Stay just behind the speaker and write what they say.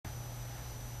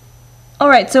All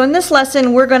right, so in this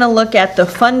lesson, we're going to look at the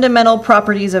fundamental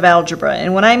properties of algebra.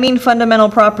 And when I mean fundamental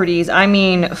properties, I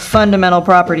mean fundamental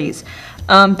properties.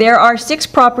 There are 6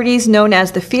 properties known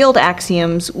as the field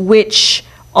axioms, which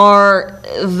are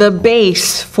the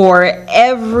base for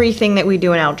everything that we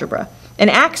do in algebra. An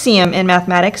axiom in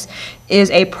mathematics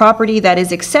is a property that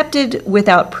is accepted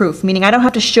without proof, meaning I don't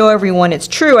have to show everyone it's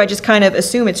true, I just kind of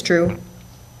assume it's true.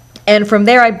 And from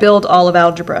there I build all of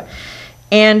algebra.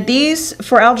 And these,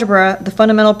 for algebra, the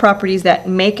fundamental properties that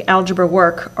make algebra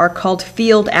work are called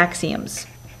field axioms.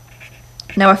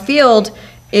 Now a field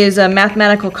is a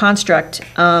mathematical construct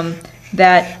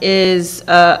that is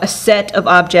a set of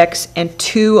objects and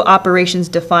 2 operations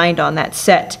defined on that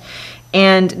set.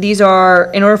 And these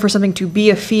are, in order for something to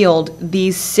be a field,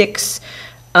 these 6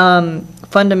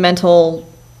 fundamental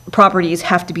properties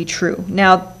have to be true.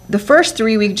 Now, the first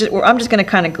 3 I'm just going to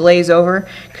kind of glaze over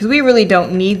because we really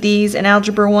don't need these in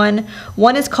Algebra 1.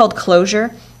 One is called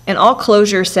closure, and all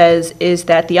closure says is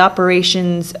that the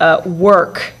operations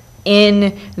work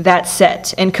in that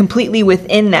set and completely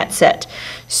within that set.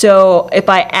 So if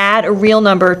I add a real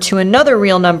number to another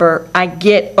real number, I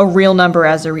get a real number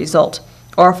as a result.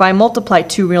 Or if I multiply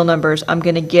 2 real numbers, I'm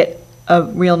going to get a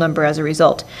real number as a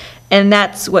result. And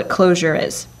that's what closure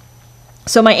is.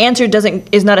 So my answer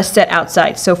is not a set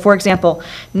outside. So for example,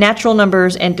 natural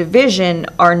numbers and division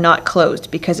are not closed,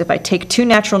 because if I take 2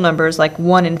 natural numbers like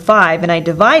 1 and 5 and I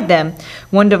divide them,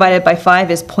 1 divided by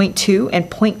 5 is 0.2, and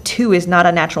 0.2 is not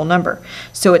a natural number.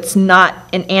 So it's not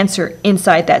an answer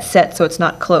inside that set, so it's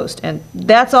not closed. And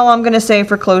that's all I'm going to say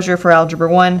for closure for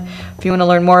Algebra 1. If you want to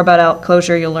learn more about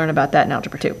closure, you'll learn about that in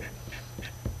Algebra 2.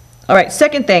 All right,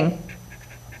 second thing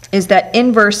is that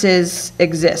inverses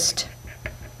exist.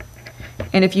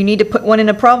 And if you need to put one in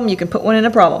a problem, you can put one in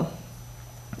a problem.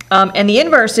 And the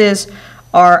inverses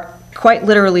are quite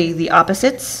literally the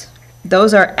opposites.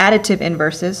 Those are additive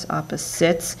inverses,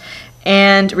 opposites.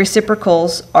 And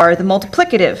reciprocals are the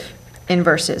multiplicative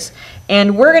inverses.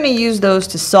 And we're going to use those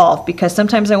to solve, because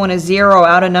sometimes I want to zero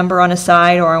out a number on a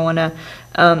side, or I want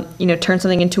to turn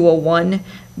something into a 1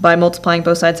 by multiplying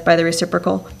both sides by the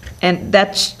reciprocal. And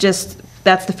that's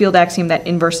the field axiom that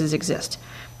inverses exist.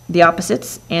 The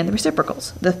opposites and the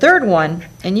reciprocals. The third one,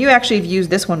 and you actually have used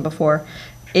this one before,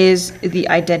 is the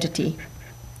identity.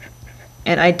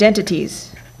 And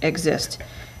identities exist.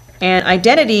 And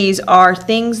identities are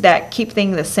things that keep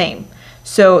things the same.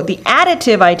 So the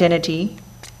additive identity,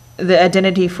 the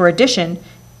identity for addition,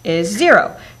 is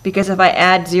 0, because if I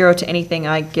add 0 to anything,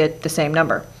 I get the same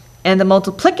number. And the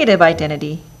multiplicative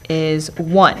identity is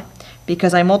 1,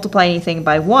 because I multiply anything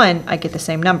by 1, I get the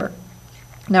same number.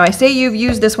 Now I say you've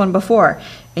used this one before,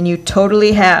 and you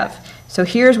totally have. So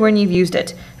here's when you've used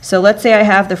it. So let's say I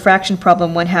have the fraction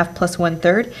problem 1/2 plus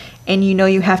 1/3, and you know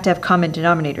you have to have common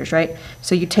denominators, right?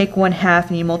 So you take 1/2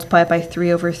 and you multiply it by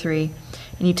 3/3,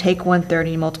 and you take 1/3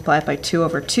 and you multiply it by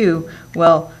 2/2.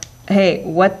 Well, hey,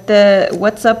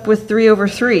 what's up with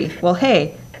 3/3? Well,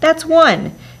 hey, that's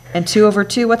 1. And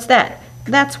 2/2, what's that?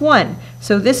 That's 1.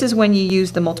 So this is when you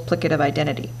use the multiplicative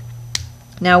identity.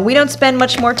 Now, we don't spend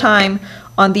much more time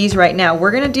on these right now. We're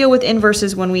going to deal with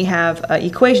inverses when we have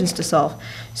equations to solve.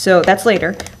 So that's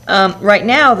later. Right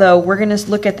now, though, we're going to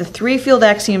look at the 3 field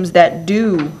axioms that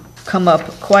do come up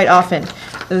quite often.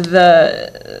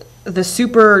 The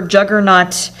super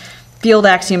juggernaut field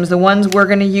axioms, the ones we're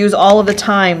going to use all of the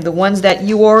time, the ones that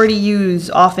you already use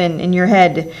often in your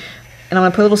head. And I'm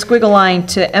going to put a little squiggle line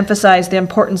to emphasize the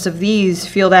importance of these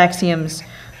field axioms.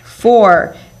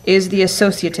 4 is the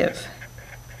associative.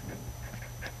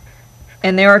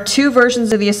 And there are 2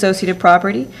 versions of the associative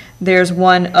property. There's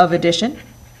one of addition,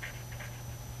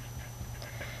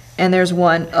 and there's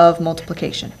one of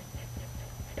multiplication.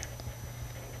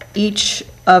 Each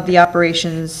of the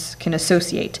operations can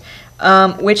associate,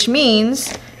 which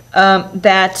means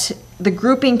that the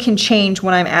grouping can change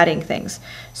when I'm adding things.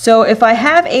 So if I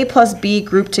have A plus B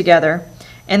grouped together,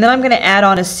 and then I'm going to add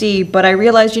on a C, but I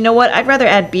realize, you know what, I'd rather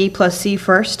add B plus C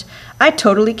first, I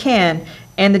totally can.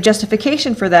 And the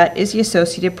justification for that is the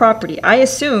associative property. I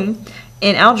assume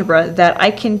in algebra that I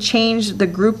can change the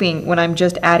grouping when I'm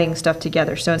just adding stuff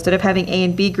together. So instead of having A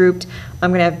and B grouped,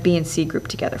 I'm going to have B and C grouped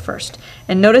together first.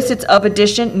 And notice it's of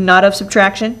addition, not of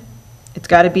subtraction. It's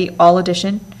got to be all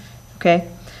addition, okay?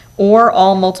 Or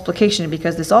all multiplication,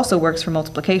 because this also works for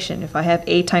multiplication. If I have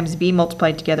A times B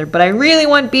multiplied together, but I really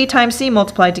want B times C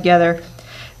multiplied together,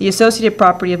 the associative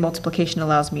property of multiplication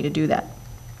allows me to do that.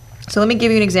 So let me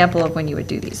give you an example of when you would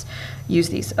use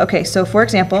these. Okay, so for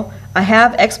example, I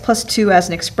have x plus 2 as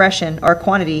an expression or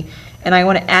quantity, and I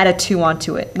want to add a 2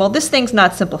 onto it. Well, this thing's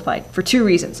not simplified for 2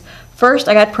 reasons. First,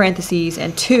 I got parentheses,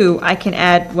 and 2, I can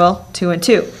add, well, 2 and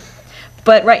 2.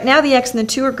 But right now the x and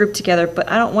the 2 are grouped together, but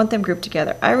I don't want them grouped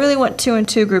together. I really want 2 and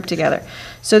 2 grouped together.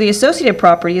 So the associative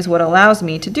property is what allows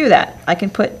me to do that. I can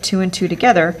put 2 and 2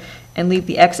 together and leave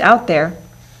the x out there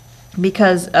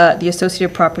because the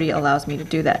associative property allows me to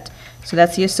do that. So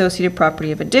that's the associative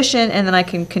property of addition, and then I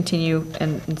can continue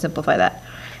and simplify that.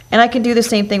 And I can do the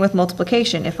same thing with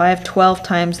multiplication. If I have 12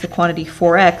 times the quantity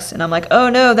 4x, and I'm like, oh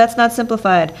no, that's not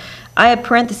simplified. I have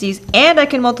parentheses, and I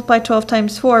can multiply 12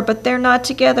 times 4, but they're not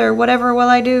together. Whatever will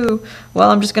I do?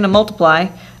 Well, I'm just going to multiply,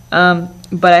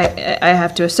 but I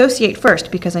have to associate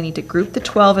first because I need to group the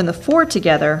 12 and the 4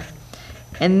 together,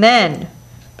 and then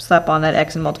slap on that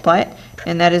x and multiply it,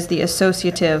 and that is the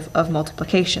associative of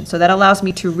multiplication. So that allows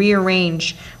me to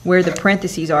rearrange where the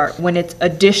parentheses are when it's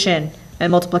addition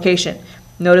and multiplication.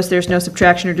 Notice there's no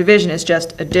subtraction or division, it's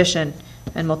just addition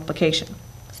and multiplication.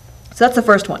 So that's the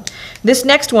first one. This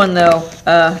next one, though,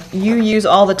 you use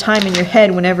all the time in your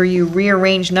head whenever you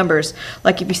rearrange numbers.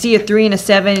 Like if you see a 3 and a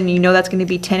 7 and you know that's going to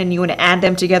be 10 and you want to add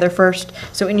them together first,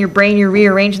 so in your brain you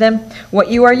rearrange them, what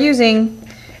you are using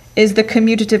is the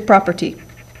commutative property.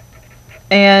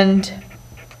 And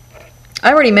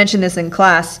I already mentioned this in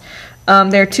class.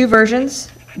 There are two versions,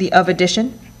 the of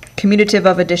addition, commutative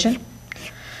of addition,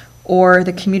 or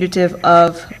the commutative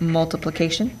of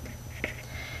multiplication.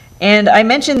 And I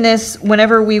mentioned this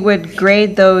whenever we would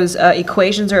grade those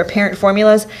equations or apparent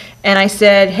formulas, and I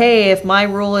said, hey, if my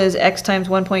rule is x times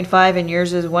 1.5 and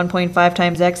yours is 1.5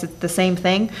 times x, it's the same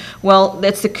thing. Well,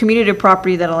 that's the commutative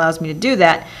property that allows me to do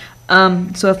that.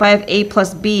 So if I have a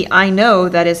plus b, I know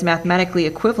that is mathematically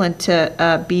equivalent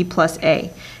to b plus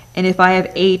a. And if I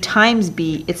have a times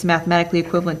b, it's mathematically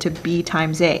equivalent to b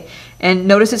times a. And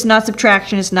notice it's not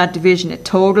subtraction, it's not division.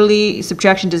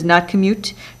 Subtraction does not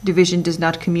commute, division does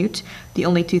not commute. The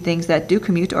only two things that do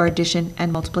commute are addition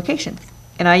and multiplication.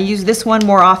 And I use this one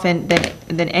more often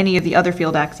than any of the other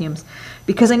field axioms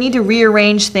because I need to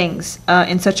rearrange things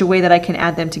in such a way that I can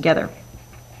add them together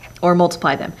or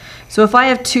multiply them. So if I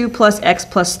have 2 plus x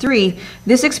plus 3,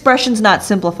 this expression's not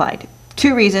simplified.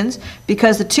 Two reasons,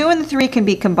 because the 2 and the 3 can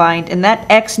be combined and that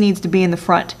x needs to be in the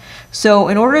front. So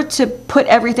in order to put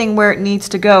everything where it needs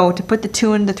to go, to put the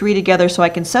 2 and the 3 together so I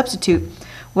can substitute,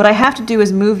 what I have to do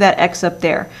is move that x up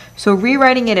there. So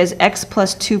rewriting it as x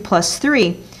plus 2 plus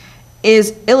 3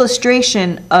 is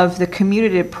illustration of the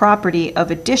commutative property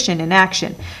of addition in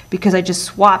action because I just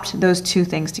swapped those two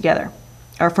things together,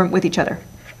 or with each other.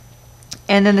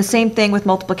 And then the same thing with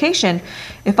multiplication.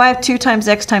 If I have 2 times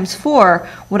x times 4,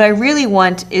 what I really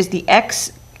want is the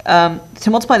x, to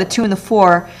multiply the 2 and the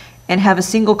 4 and have a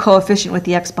single coefficient with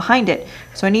the x behind it.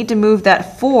 So I need to move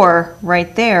that 4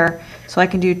 right there so I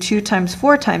can do 2 times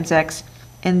 4 times x.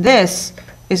 And this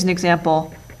is an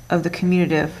example of the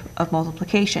commutative of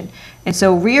multiplication. And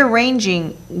so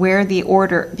rearranging where the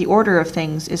order of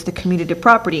things is the commutative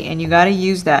property, and you got to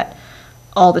use that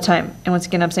all the time. And once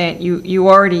again, I'm saying you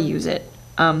already use it.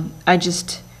 I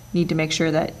just need to make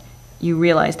sure that you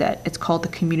realize that it's called the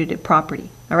commutative property.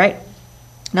 All right.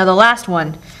 Now the last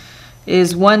one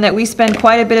is one that we spend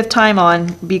quite a bit of time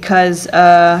on because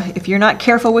if you're not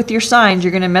careful with your signs, you're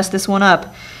going to mess this one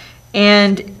up.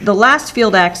 And the last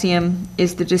field axiom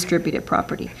is the distributive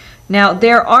property. Now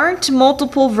there aren't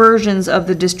multiple versions of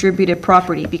the distributive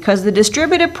property because the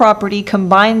distributive property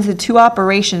combines the two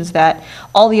operations that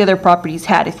all the other properties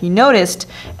had. If you noticed,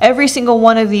 every single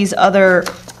one of these other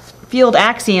field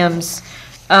axioms,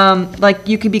 like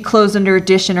you could be closed under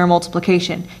addition or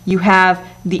multiplication. You have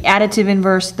the additive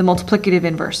inverse, the multiplicative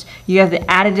inverse. You have the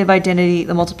additive identity,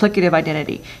 the multiplicative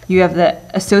identity. You have the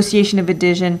association of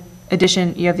addition,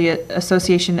 you have the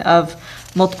association of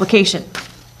multiplication.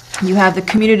 You have the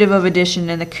commutative of addition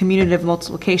and the commutative of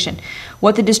multiplication.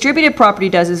 What the distributive property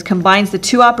does is combines the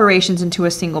two operations into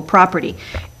a single property.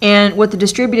 And what the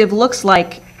distributive looks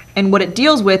like and what it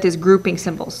deals with is grouping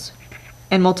symbols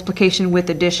and multiplication with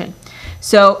addition.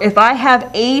 So if I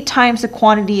have a times the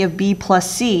quantity of b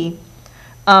plus c,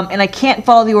 and I can't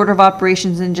follow the order of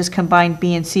operations and just combine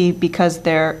b and c because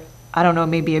they're, I don't know,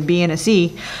 maybe a b and a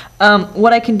c,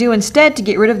 what I can do instead to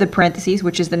get rid of the parentheses,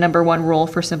 which is the number one rule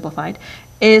for simplified,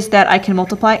 is that I can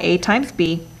multiply a times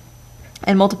b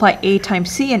and multiply a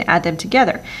times c and add them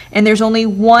together. And there's only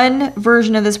one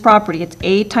version of this property. It's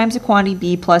a times the quantity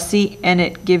b plus c, and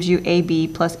it gives you ab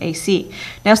plus ac.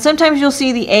 Now sometimes you'll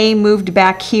see the a moved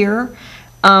back here,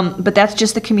 but that's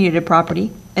just the commutative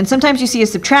property. And sometimes you see a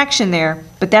subtraction there,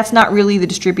 but that's not really the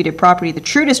distributive property. The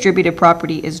true distributive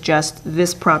property is just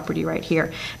this property right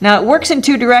here. Now it works in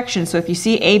two directions, so if you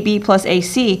see AB plus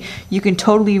AC, you can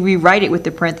totally rewrite it with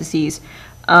the parentheses.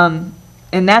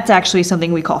 And that's actually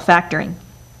something we call factoring.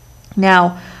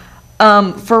 Now,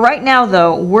 For right now,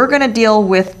 though, we're going to deal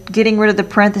with getting rid of the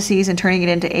parentheses and turning it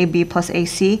into AB plus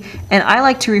AC. And I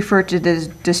like to refer to this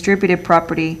distributive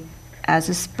property as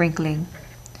a sprinkling.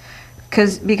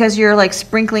 Because you're like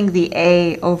sprinkling the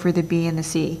A over the B and the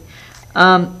C.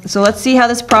 So let's see how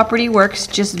this property works,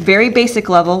 just very basic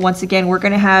level. Once again, we're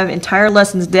going to have entire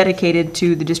lessons dedicated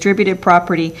to the distributive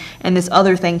property and this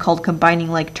other thing called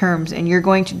combining like terms. And you're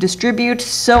going to distribute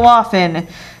so often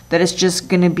that it's just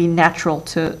going to be natural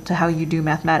to how you do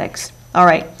mathematics. All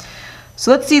right,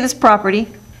 so let's see this property.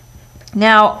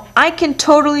 Now, I can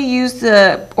totally use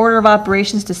the order of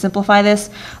operations to simplify this.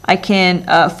 I can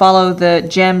follow the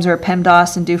GEMS or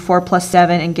PEMDAS and do 4 plus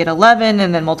 7 and get 11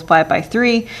 and then multiply it by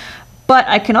 3. But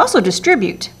I can also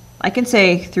distribute. I can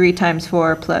say 3 times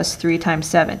 4 plus 3 times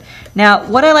 7. Now,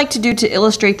 what I like to do to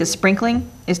illustrate the sprinkling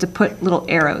is to put little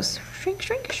arrows. Shrink,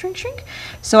 shrink, shrink, shrink.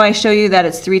 So I show you that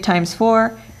it's 3 times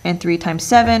 4 and 3 times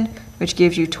 7, which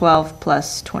gives you 12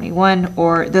 plus 21,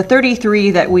 or the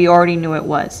 33 that we already knew it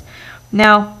was.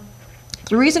 Now,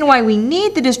 the reason why we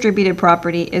need the distributive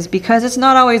property is because it's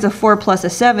not always a 4 plus a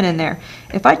 7 in there.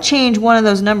 If I change one of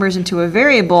those numbers into a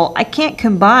variable, I can't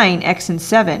combine x and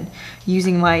 7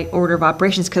 using my order of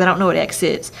operations because I don't know what x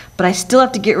is. But I still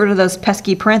have to get rid of those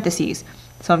pesky parentheses.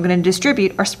 So I'm going to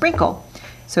distribute or sprinkle.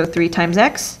 So 3 times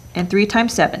x and 3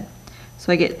 times 7.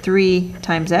 So I get 3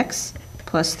 times x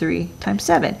plus 3 times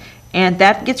 7. And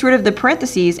that gets rid of the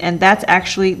parentheses, and that's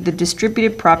actually the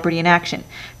distributive property in action.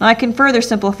 Now I can further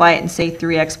simplify it and say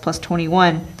 3x plus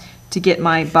 21 to get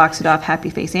my box it off happy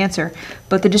face answer.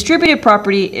 But the distributive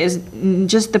property is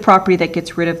just the property that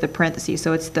gets rid of the parentheses,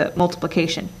 so it's the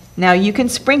multiplication. Now you can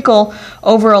sprinkle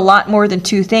over a lot more than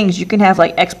 2 things. You can have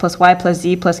like x plus y plus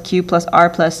z plus q plus r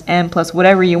plus m plus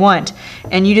whatever you want,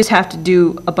 and you just have to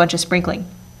do a bunch of sprinkling.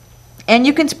 And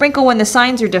you can sprinkle when the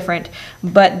signs are different,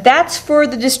 but that's for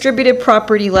the distributive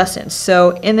property lessons.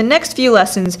 So in the next few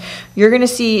lessons, you're going to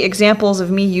see examples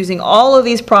of me using all of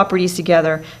these properties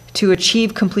together to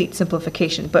achieve complete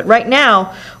simplification. But right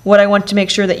now, what I want to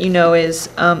make sure that you know is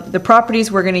the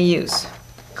properties we're going to use.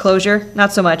 Closure,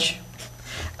 not so much.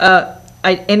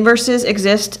 Inverses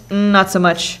exist, not so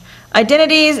much.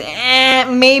 Identities,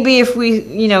 maybe if we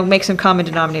make some common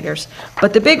denominators.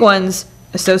 But the big ones,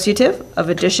 associative of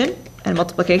addition and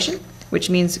multiplication, which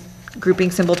means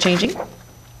grouping symbol changing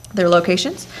their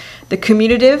locations. The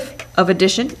commutative of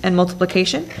addition and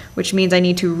multiplication, which means I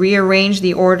need to rearrange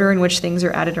the order in which things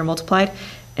are added or multiplied.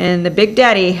 And the big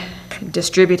daddy,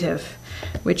 distributive,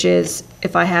 which is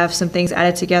if I have some things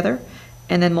added together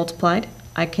and then multiplied,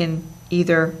 I can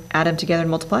either add them together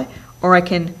and multiply, or I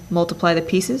can multiply the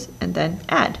pieces and then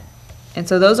add. And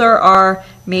so those are our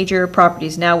major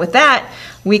properties. Now with that,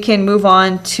 we can move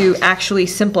on to actually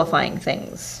simplifying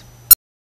things.